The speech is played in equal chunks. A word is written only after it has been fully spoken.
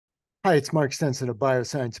Hi, it's Mark Stenson of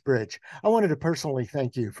Bioscience Bridge. I wanted to personally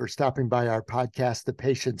thank you for stopping by our podcast, The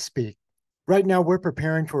Patient Speak. Right now, we're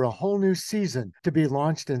preparing for a whole new season to be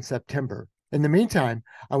launched in September. In the meantime,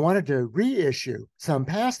 I wanted to reissue some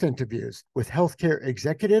past interviews with healthcare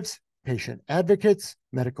executives, patient advocates,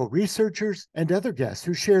 medical researchers, and other guests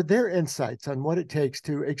who shared their insights on what it takes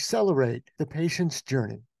to accelerate the patient's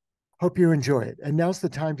journey. Hope you enjoy it. And now's the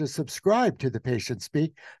time to subscribe to The Patient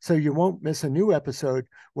Speak so you won't miss a new episode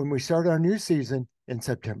when we start our new season in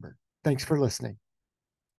September. Thanks for listening.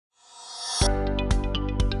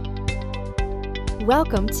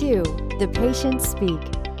 Welcome to The Patient Speak,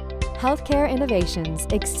 healthcare innovations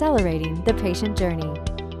accelerating the patient journey.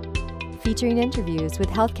 Featuring interviews with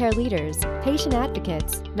healthcare leaders, patient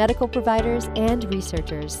advocates, medical providers, and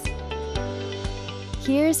researchers.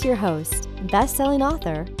 Here's your host, best-selling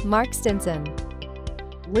author, Mark Stinson.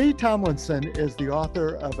 Lee Tomlinson is the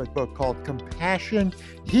author of a book called Compassion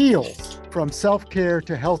Heals, From Self-Care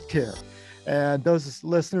to Healthcare. And those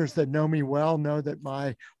listeners that know me well know that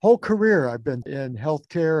my whole career I've been in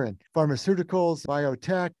healthcare and pharmaceuticals,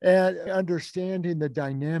 biotech, and understanding the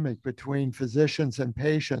dynamic between physicians and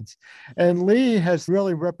patients. And Lee has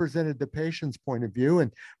really represented the patient's point of view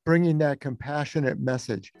and bringing that compassionate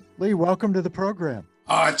message. Lee, welcome to the program.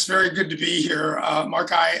 It's very good to be here, Mark.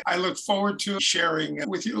 I look forward to sharing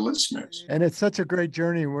with your listeners. And it's such a great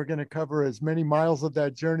journey. We're going to cover as many miles of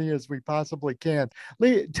that journey as we possibly can.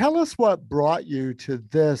 Lee, tell us what brought you to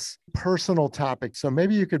this personal topic. So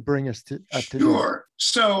maybe you could bring us up to date. Sure.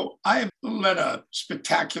 So I've led a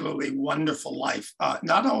spectacularly wonderful life,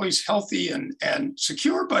 not always healthy and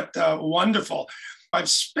secure, but wonderful. I've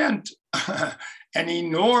spent an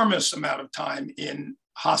enormous amount of time in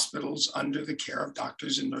hospitals under the care of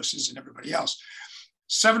doctors and nurses and everybody else.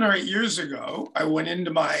 7 or 8 years ago, I went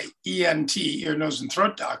into my ENT, ear, nose, and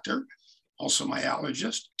throat doctor, also my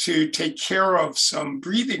allergist, to take care of some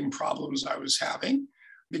breathing problems I was having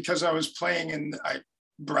because I was playing and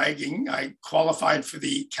I qualified for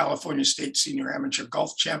the California State Senior Amateur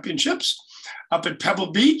Golf Championships up at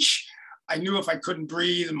Pebble Beach. I knew if I couldn't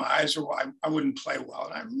breathe and my eyes were wide, I wouldn't play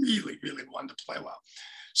well. And I really, really wanted to play well.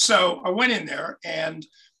 So I went in there and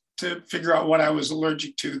to figure out what I was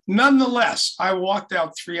allergic to. Nonetheless, I walked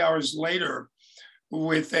out 3 hours later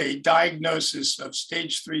with a diagnosis of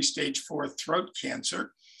stage 3, stage 4 throat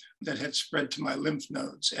cancer that had spread to my lymph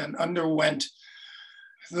nodes and underwent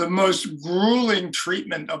the most grueling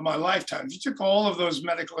treatment of my lifetime. You took all of those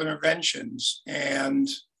medical interventions and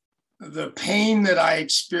the pain that I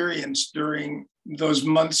experienced during those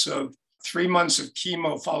 3 months of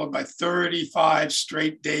chemo, followed by 35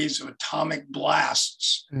 straight days of atomic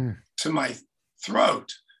blasts to my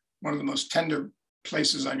throat, one of the most tender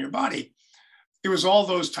places on your body. It was all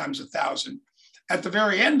those times 1,000. At the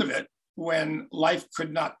very end of it, when life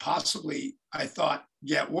could not possibly, I thought,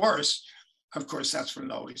 get worse, of course, that's what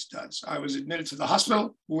it always does. I was admitted to the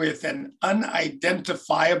hospital with an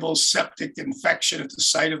unidentifiable septic infection at the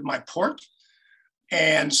site of my port.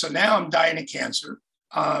 And so now I'm dying of cancer.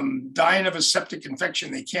 Dying of a septic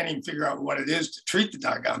infection. They can't even figure out what it is to treat the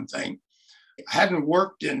doggone thing. I hadn't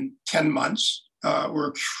worked in 10 months. We're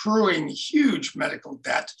accruing huge medical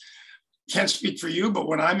debt. Can't speak for you, but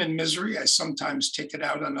when I'm in misery, I sometimes take it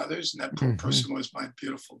out on others. And that poor person was my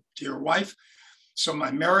beautiful, dear wife. So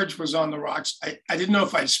my marriage was on the rocks. I didn't know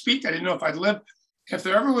if I'd speak. I didn't know if I'd live. If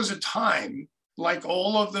there ever was a time, like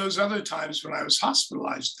all of those other times when I was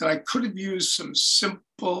hospitalized, that I could have used some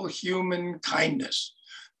simple human kindness.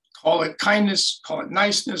 Call it kindness, call it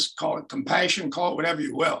niceness, call it compassion, call it whatever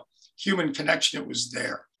you will. Human connection, it was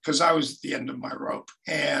there because I was at the end of my rope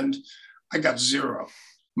and I got zero.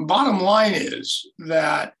 Bottom line is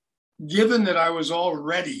that given that I was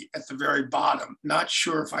already at the very bottom, not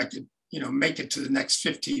sure if I could, make it to the next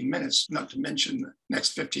 15 minutes, not to mention the next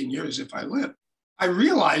 15 years if I live, I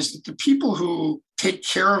realized that the people who take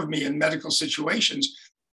care of me in medical situations,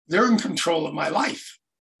 they're in control of my life.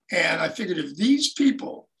 And I figured if these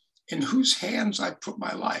people in whose hands I put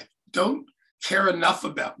my life don't care enough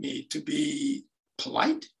about me to be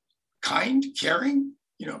polite, kind, caring,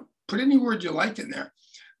 put any word you like in there,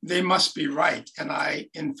 they must be right. And I,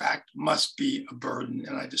 in fact, must be a burden.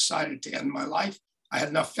 And I decided to end my life. I had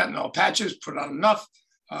enough fentanyl patches, put on enough,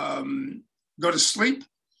 go to sleep,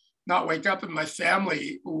 not wake up, and my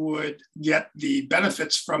family would get the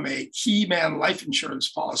benefits from a key man life insurance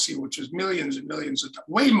policy, which was millions and millions of dollars,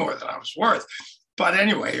 way more than I was worth. But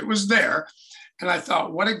anyway, it was there. And I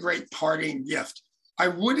thought, what a great parting gift. I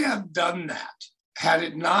would have done that had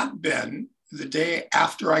it not been the day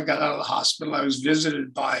after I got out of the hospital. I was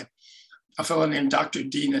visited by a fellow named Dr.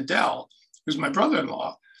 Dean Adele, who's my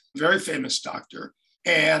brother-in-law, very famous doctor.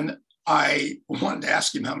 And I wanted to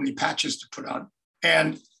ask him how many patches to put on.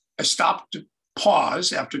 And I stopped to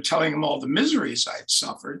pause after telling him all the miseries I had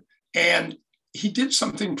suffered. And he did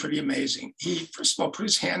something pretty amazing. He, first of all, put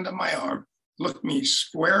his hand on my arm, looked me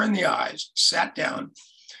square in the eyes, sat down,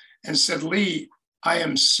 and said, Lee, I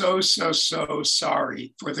am so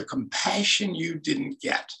sorry for the compassion you didn't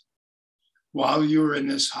get while you were in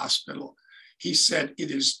this hospital. He said,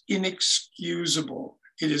 it is inexcusable.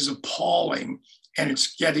 It is appalling, and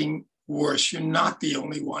it's getting worse. You're not the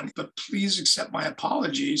only one, but please accept my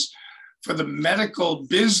apologies for the medical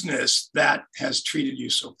business that has treated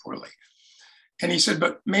you so poorly. And he said,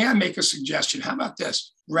 but may I make a suggestion? How about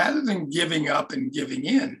this? Rather than giving up and giving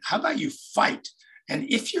in, how about you fight? And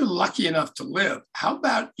if you're lucky enough to live, how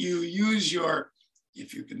about you use your,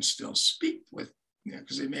 if you can still speak with,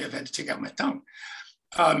 because they may have had to take out my tongue,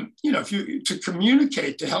 if you, to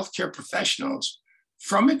communicate to healthcare professionals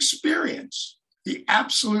from experience, the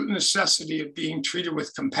absolute necessity of being treated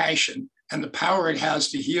with compassion and the power it has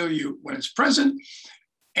to heal you when it's present,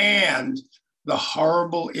 and the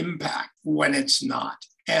horrible impact when it's not.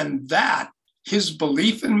 And that, his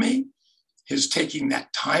belief in me, his taking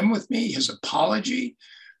that time with me, his apology,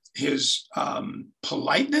 his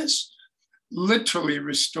politeness, literally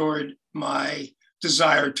restored my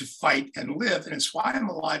desire to fight and live. And it's why I'm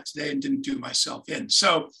alive today and didn't do myself in.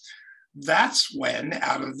 So that's when,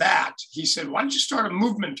 out of that, he said, why don't you start a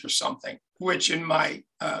movement or something? Which in my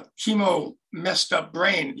chemo messed up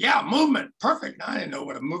brain, yeah, movement, perfect. I didn't know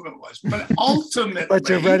what a movement was, but ultimately. But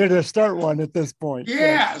you're ready to start one at this point.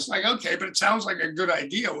 Yeah, it's like, okay, but it sounds like a good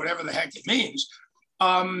idea, whatever the heck it means.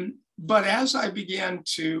 But as I began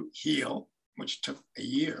to heal, which took a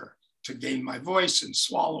year to gain my voice and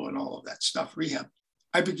swallow and all of that stuff, rehab,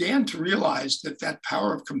 I began to realize that that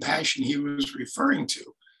power of compassion he was referring to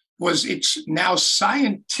was, it's now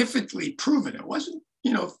scientifically proven. It wasn't,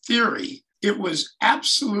 theory. It was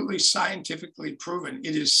absolutely scientifically proven.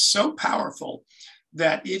 It is so powerful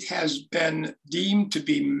that it has been deemed to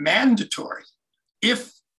be mandatory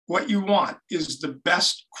if what you want is the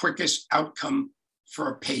best, quickest outcome for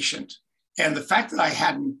a patient. And the fact that I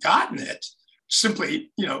hadn't gotten it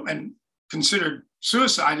simply, and considered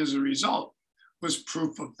suicide as a result, was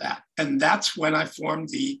proof of that. And that's when I formed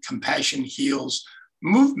the Compassion Heals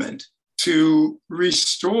movement to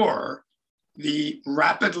restore the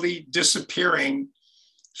rapidly disappearing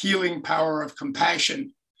healing power of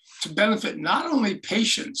compassion to benefit not only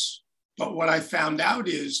patients, but what I found out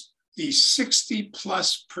is the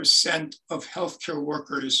 60+% of healthcare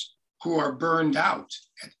workers who are burned out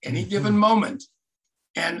at any given moment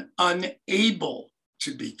and unable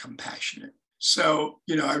to be compassionate. So,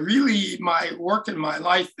 my work in my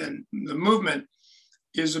life and the movement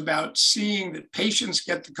is about seeing that patients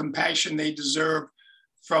get the compassion they deserve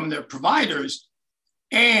from their providers,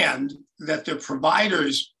 and that their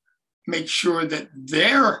providers make sure that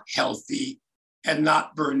they're healthy and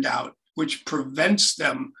not burned out, which prevents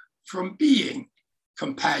them from being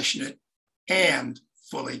compassionate and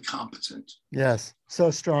fully competent. Yes,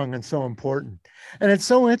 so strong and so important. And it's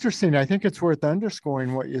so interesting. I think it's worth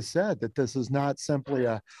underscoring what you said, that this is not simply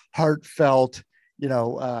a heartfelt,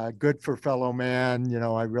 good for fellow man,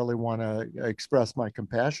 I really want to express my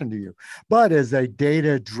compassion to you, but as a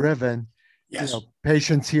data-driven, yes.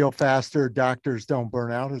 Patients heal faster, doctors don't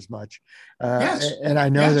burn out as much. Yes. And I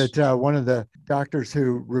know Yes. that one of the doctors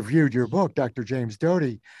who reviewed your book, Dr. James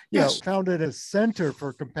Doty, Yes. founded a Center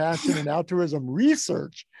for Compassion and Altruism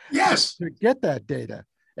Research Yes. to get that data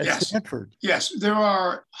at Yes. Stanford. Yes, there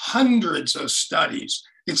are hundreds of studies.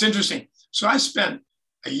 It's interesting. So I spent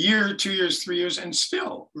a year, 2 years, 3 years, and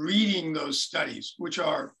still reading those studies, which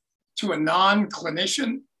are, to a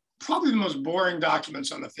non-clinician, probably the most boring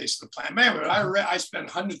documents on the face of the planet. Man, but I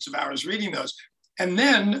spent hundreds of hours reading those. And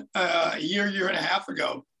then a year and a half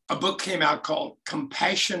ago, a book came out called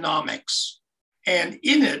Compassion-omics. And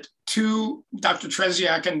in it, Dr.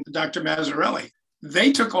 Treziak and Dr. Mazzarelli,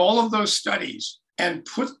 they took all of those studies and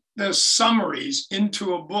put the summaries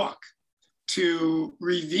into a book to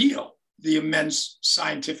reveal the immense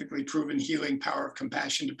scientifically proven healing power of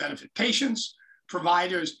compassion to benefit patients,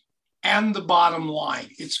 providers, and the bottom line.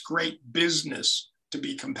 It's great business to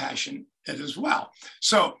be compassionate as well.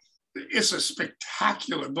 So it's a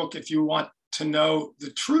spectacular book if you want to know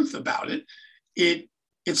the truth about it.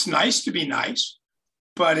 It's nice to be nice,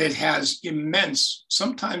 but it has immense,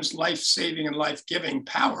 sometimes life-saving and life-giving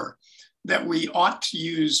power that we ought to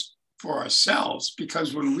use for ourselves,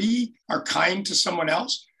 because when we are kind to someone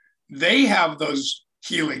else, they have those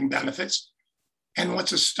healing benefits. And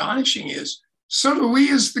what's astonishing is, so do we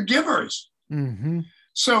as the givers. Mm-hmm.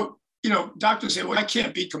 So, doctors say, well, I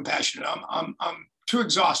can't be compassionate. I'm too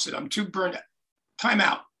exhausted, I'm too burned out. Time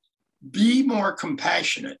out. Be more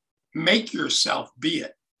compassionate. Make yourself be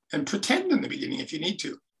it. And pretend in the beginning if you need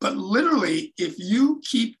to. But literally, if you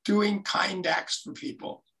keep doing kind acts for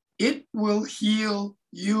people, it will heal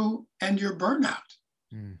you and your burnout.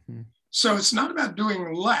 Mm-hmm. So it's not about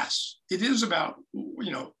doing less. It is about,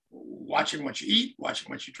 watching what you eat, watching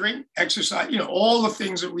what you drink, exercise, all the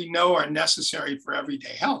things that we know are necessary for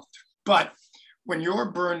everyday health. But when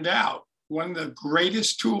you're burned out, one of the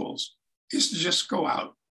greatest tools is to just go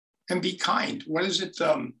out and be kind. What is it?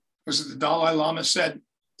 Was it the Dalai Lama said,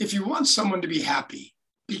 if you want someone to be happy,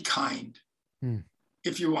 be kind.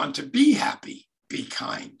 If you want to be happy, be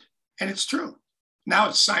kind. And it's true. Now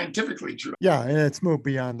it's scientifically true. Yeah, and it's moved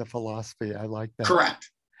beyond the philosophy. I like that.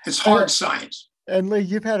 Correct. It's hard science. And Lee,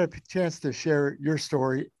 you've had a chance to share your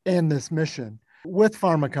story and this mission with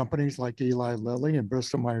pharma companies like Eli Lilly and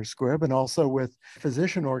Bristol-Myers Squibb, and also with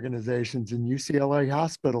physician organizations in UCLA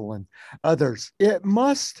Hospital and others. It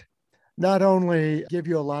must not only give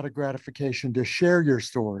you a lot of gratification to share your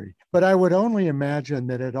story, but I would only imagine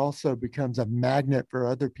that it also becomes a magnet for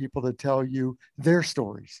other people to tell you their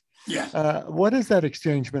stories. Yeah. What has that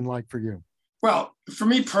exchange been like for you? Well, for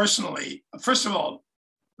me personally, first of all,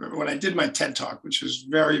 when I did my TED Talk, which was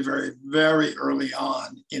very, very, very early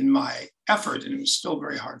on in my effort, and it was still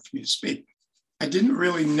very hard for me to speak, I didn't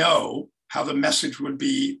really know how the message would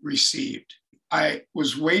be received. I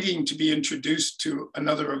was waiting to be introduced to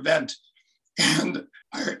another event, and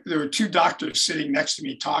there were two doctors sitting next to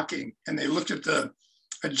me talking, and they looked at the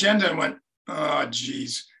agenda and went, oh,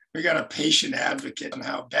 geez, we got a patient advocate and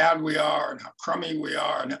how bad we are and how crummy we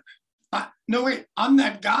are. And no, wait, I'm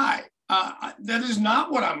that guy. That is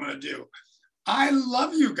not what I'm going to do. I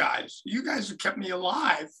love you guys. You guys have kept me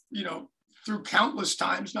alive, through countless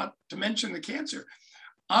times, not to mention the cancer.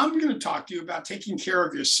 I'm going to talk to you about taking care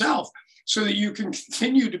of yourself so that you can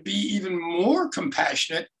continue to be even more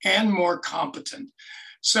compassionate and more competent.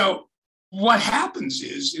 So what happens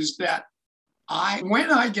is that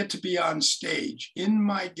when I get to be on stage in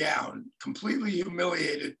my gown, completely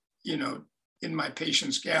humiliated, in my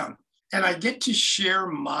patient's gown, and I get to share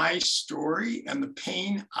my story and the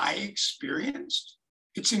pain I experienced,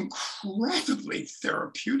 it's incredibly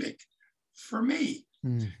therapeutic for me.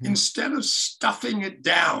 Mm-hmm. Instead of stuffing it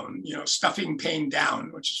down, stuffing pain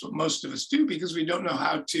down, which is what most of us do because we don't know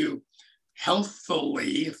how to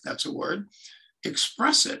healthily, if that's a word,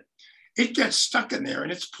 express it, it gets stuck in there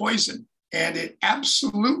and it's poison. And it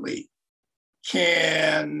absolutely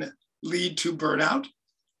can lead to burnout,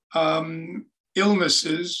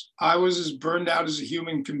 illnesses. I was as burned out as a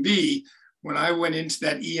human can be when I went into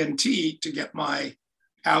that ENT to get my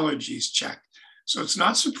allergies checked. So it's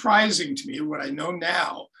not surprising to me what I know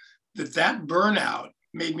now that burnout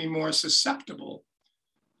made me more susceptible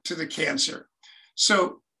to the cancer.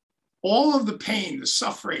 So all of the pain, the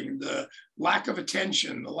suffering, the lack of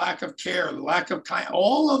attention, the lack of care, the lack of kindness,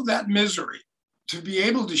 all of that misery, to be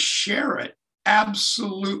able to share it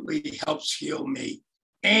absolutely helps heal me.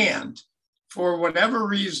 And for whatever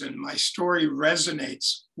reason, my story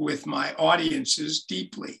resonates with my audiences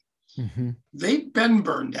deeply. Mm-hmm. They've been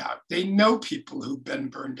burned out. They know people who've been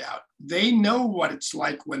burned out. They know what it's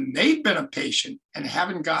like when they've been a patient and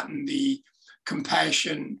haven't gotten the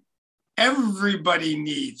compassion everybody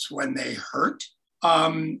needs when they hurt.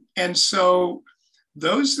 And so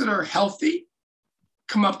those that are healthy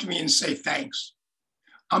come up to me and say, thanks.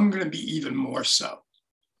 I'm going to be even more so.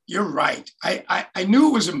 You're right. I knew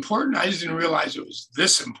it was important. I just didn't realize it was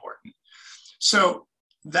this important. So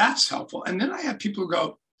that's helpful. And then I have people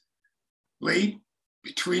go, Lee,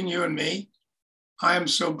 between you and me, I am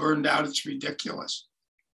so burned out, it's ridiculous.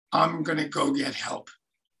 I'm going to go get help.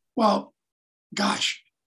 Well, gosh,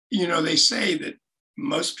 they say that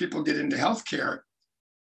most people get into healthcare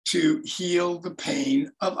to heal the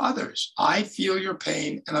pain of others. I feel your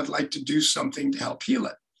pain and I'd like to do something to help heal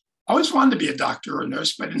it. I always wanted to be a doctor or a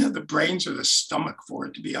nurse, but I didn't have the brains or the stomach for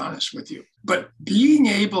it, to be honest with you. But being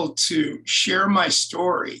able to share my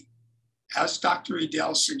story, as Dr.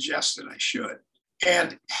 Edel suggested I should,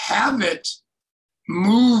 and have it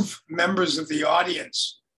move members of the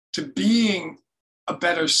audience to being a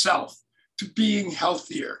better self, to being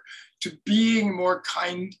healthier, to being more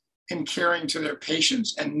kind and caring to their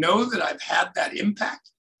patients, and know that I've had that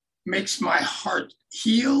impact, makes my heart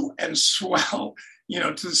heal and swell,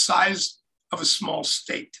 to the size of a small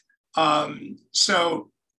state. So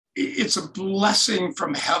it's a blessing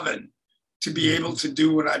from heaven to be able to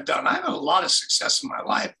do what I've done. I've had a lot of success in my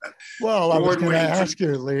life. Well, I was going to ask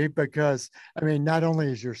you, Lee, because I mean, not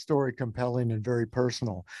only is your story compelling and very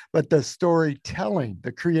personal, but the storytelling,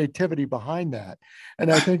 the creativity behind that.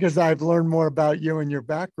 And I think as I've learned more about you and your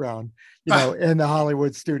background, you know, in the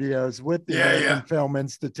Hollywood studios with the American Film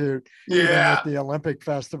Institute, even with the Olympic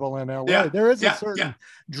Festival in LA, there is a certain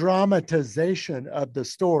dramatization of the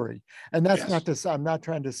story. And that's not to say, I'm not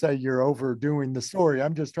trying to say you're overdoing the story.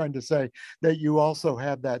 I'm just trying to say that you also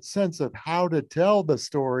have that sense of how to tell the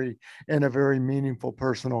story in a very meaningful,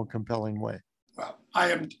 personal, compelling way. Well,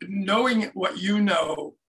 I am knowing what you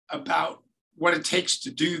know about what it takes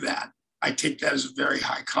to do that. I take that as a very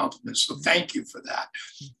high compliment. So thank you for that.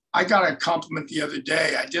 I got a compliment the other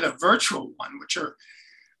day. I did a virtual one, which are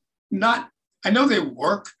not, I know they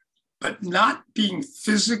work, but not being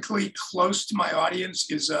physically close to my audience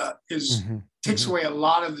takes away a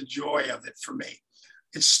lot of the joy of it for me.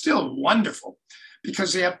 It's still wonderful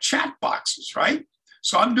because they have chat boxes, right?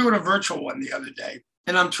 So I'm doing a virtual one the other day,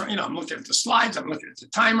 and I'm trying, I'm looking at the slides, I'm looking at the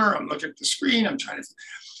timer, I'm looking at the screen,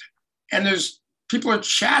 and there's people are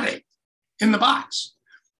chatting in the box.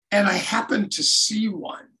 And I happened to see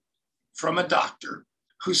one from a doctor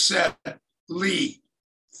who said, Lee,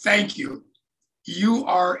 thank you. You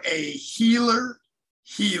are a healer.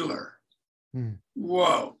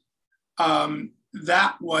 Whoa.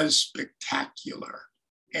 That was spectacular.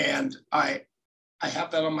 And I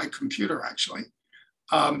have that on my computer, actually,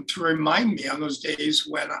 to remind me on those days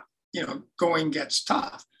when, going gets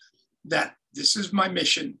tough, that this is my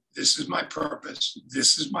mission. This is my purpose.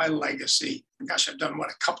 This is my legacy. Gosh, I've done,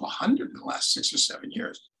 a couple of hundred in the last 6 or 7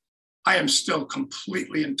 years. I am still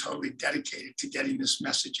completely and totally dedicated to getting this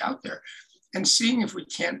message out there and seeing if we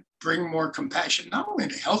can't bring more compassion, not only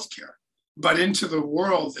to healthcare, but into the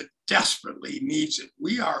world that desperately needs it.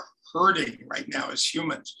 We are hurting right now as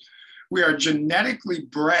humans. We are genetically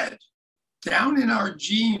bred down in our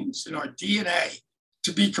genes, in our DNA,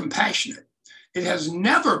 to be compassionate. It has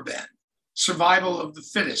never been survival of the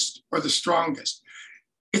fittest or the strongest.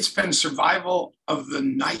 It's been survival of the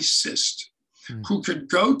nicest, who could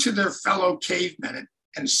go to their fellow cavemen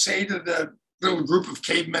and say to the little group of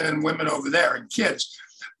cavemen and women over there and kids,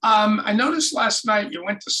 I noticed last night you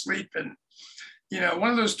went to sleep and, one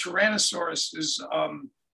of those Tyrannosauruses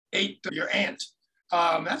ate your aunt.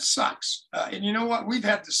 That sucks. And you know what? We've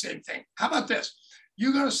had the same thing. How about this?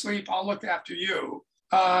 You go to sleep, I'll look after you.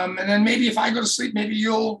 And then maybe if I go to sleep, maybe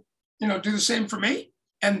you'll, do the same for me.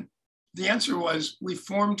 And the answer was, we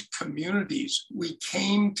formed communities. We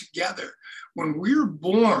came together. When we're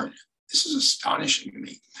born, this is astonishing to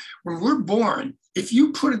me. When we're born, if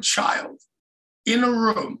you put a child in a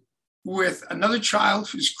room with another child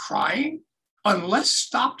who's crying, unless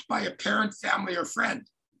stopped by a parent, family, or friend,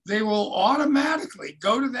 they will automatically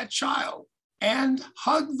go to that child and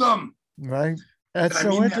hug them. Right. That's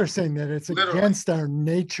so interesting that it's literally against our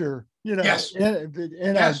nature, in our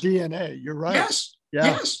DNA. You're right. Yes. Yeah.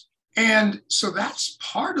 Yes. And so that's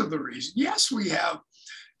part of the reason. Yes, we have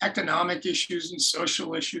economic issues and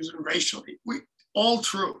social issues and racial, all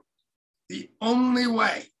true. The only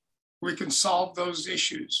way we can solve those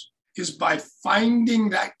issues is by finding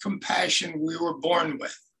that compassion we were born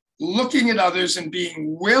with, looking at others and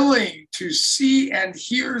being willing to see and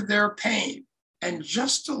hear their pain, and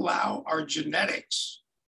just allow our genetics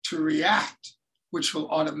to react, which will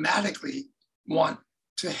automatically want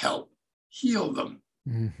to help heal them.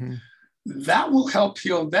 Mm-hmm. That will help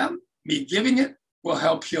heal them. Me giving it will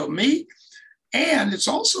help heal me. And it's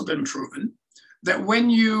also been proven that when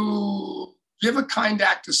you give a kind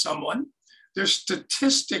act to someone, they're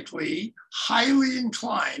statistically highly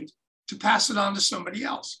inclined to pass it on to somebody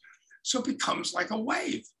else. So it becomes like a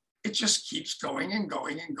wave. It just keeps going and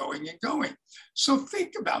going and going and going. So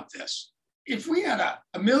think about this. If we had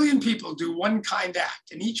a million people do one kind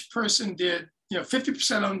act and each person did,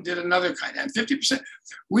 50% of them did another kind act, 50%,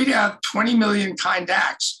 we'd have 20 million kind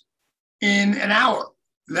acts in an hour.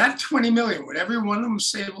 That 20 million, would every one of them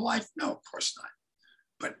save a life? No, of course not.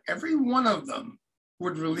 But every one of them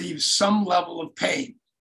would relieve some level of pain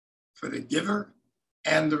for the giver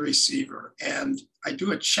and the receiver. And I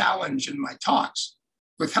do a challenge in my talks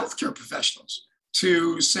with healthcare professionals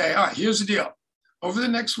to say, all right, here's the deal. Over the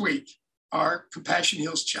next week, our Compassion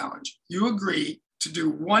Heals Challenge, you agree to do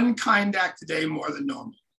one kind act a day more than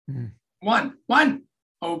normal. Mm-hmm. One,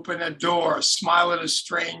 open a door, smile at a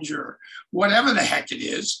stranger, whatever the heck it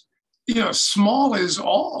is. Small is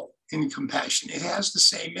all in compassion. It has the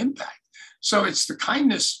same impact. So it's the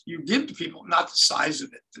kindness you give to people, not the size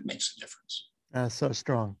of it, that makes a difference. That's so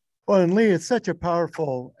strong. Well, and Lee, it's such a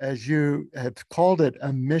powerful, as you have called it,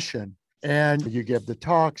 a mission And you give the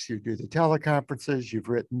talks, you do the teleconferences, you've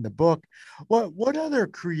written the book. What other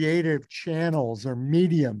creative channels or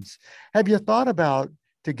mediums have you thought about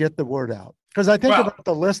to get the word out? Because I think about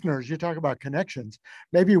the listeners, you talk about connections.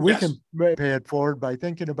 Maybe we can pay it forward by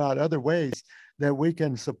thinking about other ways that we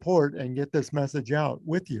can support and get this message out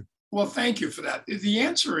with you. Well, thank you for that. The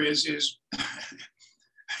answer is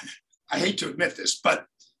I hate to admit this, but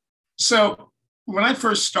so when I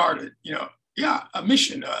first started, a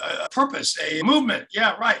mission, a purpose, a movement.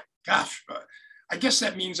 Yeah, right. Gosh, I guess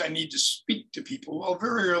that means I need to speak to people. Well,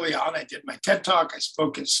 very early on, I did my TED Talk. I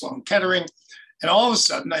spoke at Sloan Kettering, and all of a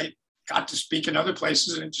sudden I got to speak in other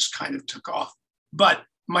places, and it just kind of took off. But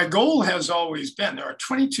my goal has always been, there are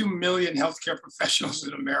 22 million healthcare professionals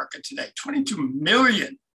in America today, 22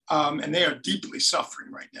 million, and they are deeply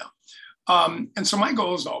suffering right now. And so my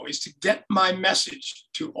goal is always to get my message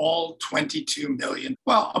to all 22 million.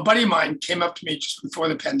 Well, a buddy of mine came up to me just before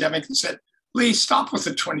the pandemic and said, Lee, stop with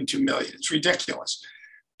the 22 million. It's ridiculous.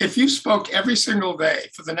 If you spoke every single day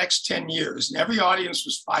for the next 10 years and every audience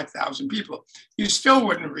was 5,000 people, you still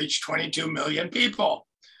wouldn't reach 22 million people.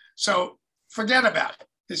 So forget about it.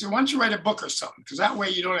 They said, why don't you write a book or something? Because that way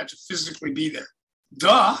you don't have to physically be there.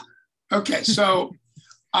 Duh. Okay, so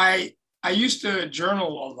I used to journal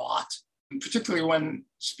a lot, particularly when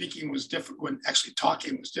speaking was difficult, when actually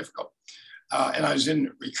talking was difficult. And I was in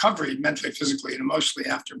recovery mentally, physically, and emotionally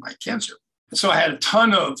after my cancer. So I had a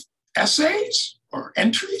ton of essays or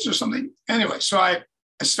entries or something. Anyway, so I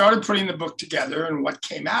started putting the book together, and what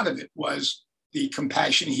came out of it was the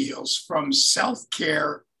Compassion Heals From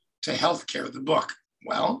Self-Care to Healthcare, the book.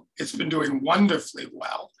 Well, it's been doing wonderfully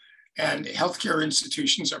well, and healthcare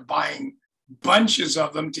institutions are buying bunches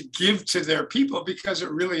of them to give to their people because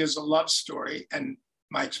it really is a love story and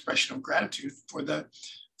my expression of gratitude for the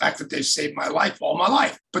fact that they've saved my life all my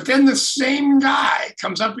life. But then the same guy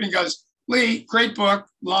comes up and he goes, Lee, great book,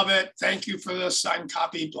 love it. Thank you for the signed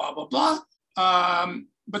copy, blah, blah, blah.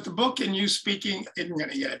 But the book and you speaking isn't going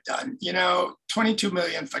to get it done. 22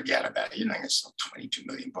 million, forget about it. You're not going to sell 22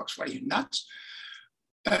 million books. What are you, nuts?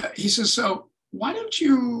 He says, so why don't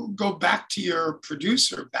you go back to your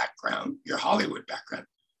producer background, your Hollywood background?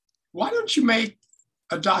 Why don't you make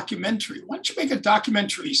a documentary? Why don't you make a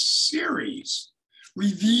documentary series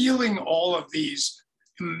revealing all of these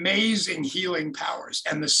amazing healing powers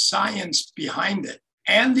and the science behind it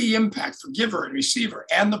and the impact for giver and receiver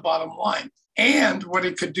and the bottom line and what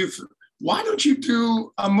it could do for, why don't you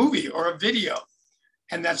do a movie or a video?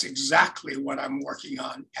 And that's exactly what I'm working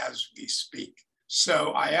on as we speak.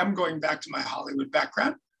 So I am going back to my Hollywood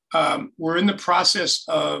background. We're in the process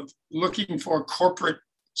of looking for corporate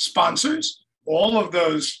sponsors. All of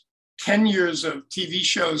those 10 years of TV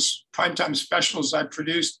shows, primetime specials I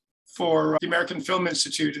produced for the American Film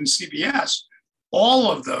Institute and CBS,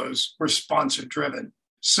 all of those were sponsor driven.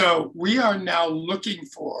 So we are now looking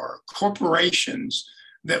for corporations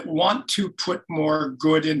that want to put more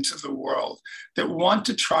good into the world, that want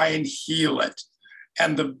to try and heal it.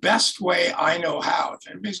 And the best way I know how, if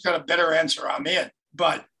anybody's got a better answer, I'm in.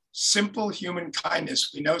 But simple human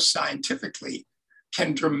kindness, we know scientifically,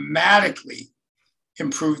 can dramatically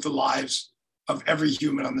improve the lives of every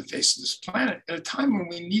human on the face of this planet at a time when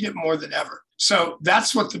we need it more than ever. So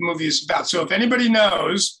that's what the movie is about. So if anybody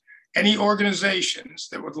knows any organizations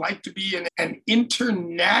that would like to be in an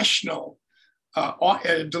international,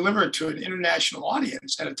 deliver it to an international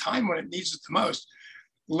audience at a time when it needs it the most,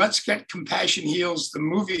 let's get Compassion Heals, the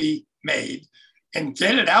movie, made and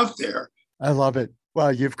get it out there. I love it.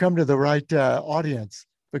 Well, you've come to the right audience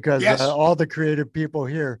because all the creative people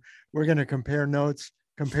here, we're going to compare notes,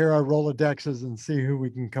 compare our Rolodexes and see who we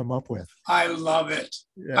can come up with. I love it.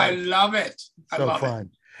 Yeah. I love it. I love fun.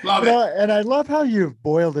 It. Love it. And I love how you've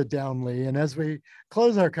boiled it down, Lee. And as we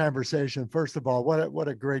close our conversation, first of all, what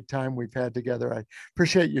a great time we've had together. I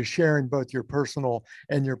appreciate you sharing both your personal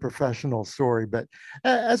and your professional story. But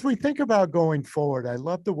as we think about going forward, I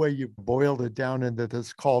love the way you boiled it down into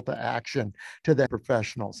this call to action to the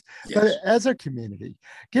professionals. Yes. But as a community,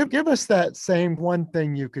 give us that same one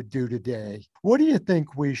thing you could do today. What do you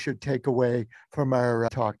think we should take away from our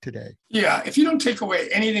talk today? Yeah, if you don't take away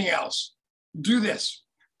anything else, do this.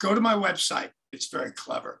 Go to my website. It's very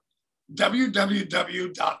clever.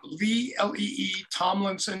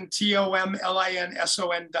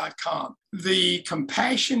 www.leetomlinson.com. The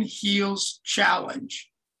Compassion Heals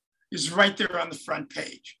Challenge is right there on the front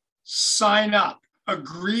page. Sign up.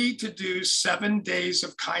 Agree to do 7 days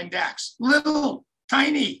of kind acts. Little,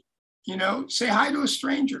 tiny, say hi to a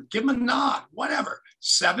stranger, give them a nod, whatever.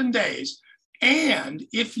 7 days. And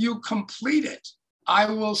if you complete it, I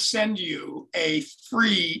will send you a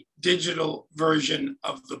free digital version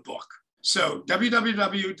of the book. So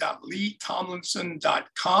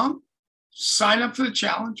www.leetomlinson.com. Sign up for the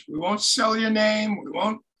challenge. We won't sell your name. We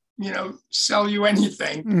won't, sell you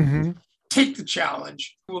anything. Mm-hmm. Take the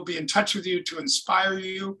challenge. We'll be in touch with you to inspire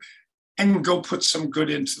you and go put some good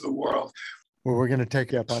into the world. Well, we're going to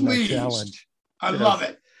take you up on that challenge. I love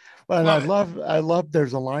it. Well, and I love,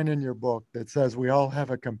 there's a line in your book that says we all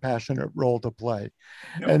have a compassionate role to play.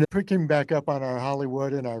 Yep. And picking back up on our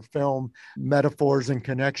Hollywood and our film metaphors and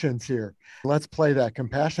connections here, let's play that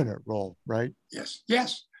compassionate role, right? Yes.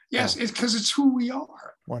 It's because it's who we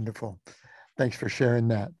are. Wonderful. Thanks for sharing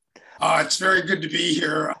that. It's very good to be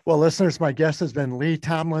here. Well, listeners, my guest has been Lee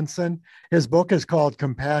Tomlinson. His book is called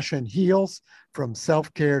Compassion Heals, From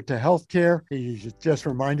Self-Care to Healthcare. He just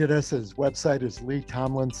reminded us his website is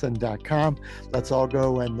leetomlinson.com. Let's all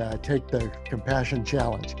go and take the Compassion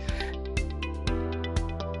Challenge.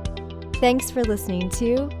 Thanks for listening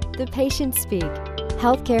to The Patient Speak,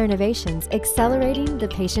 Healthcare Innovations Accelerating the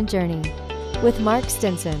Patient Journey with Mark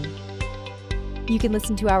Stinson. You can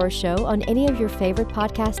listen to our show on any of your favorite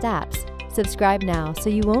podcast apps. Subscribe now so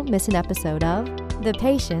you won't miss an episode of The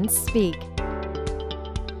Patients Speak.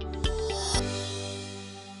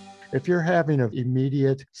 If you're having an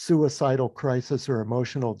immediate suicidal crisis or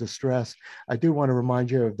emotional distress, I do want to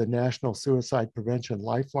remind you of the National Suicide Prevention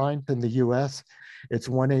Lifeline in the U.S. It's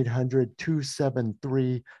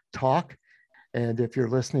 1-800-273-TALK. And if you're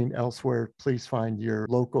listening elsewhere, please find your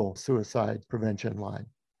local suicide prevention line.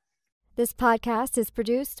 This podcast is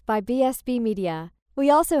produced by BSB Media. We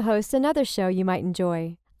also host another show you might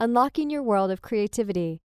enjoy, Unlocking Your World of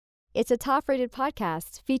Creativity. It's a top-rated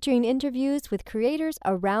podcast featuring interviews with creators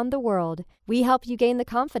around the world. We help you gain the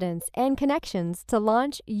confidence and connections to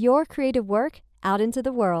launch your creative work out into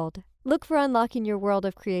the world. Look for Unlocking Your World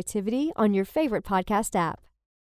of Creativity on your favorite podcast app.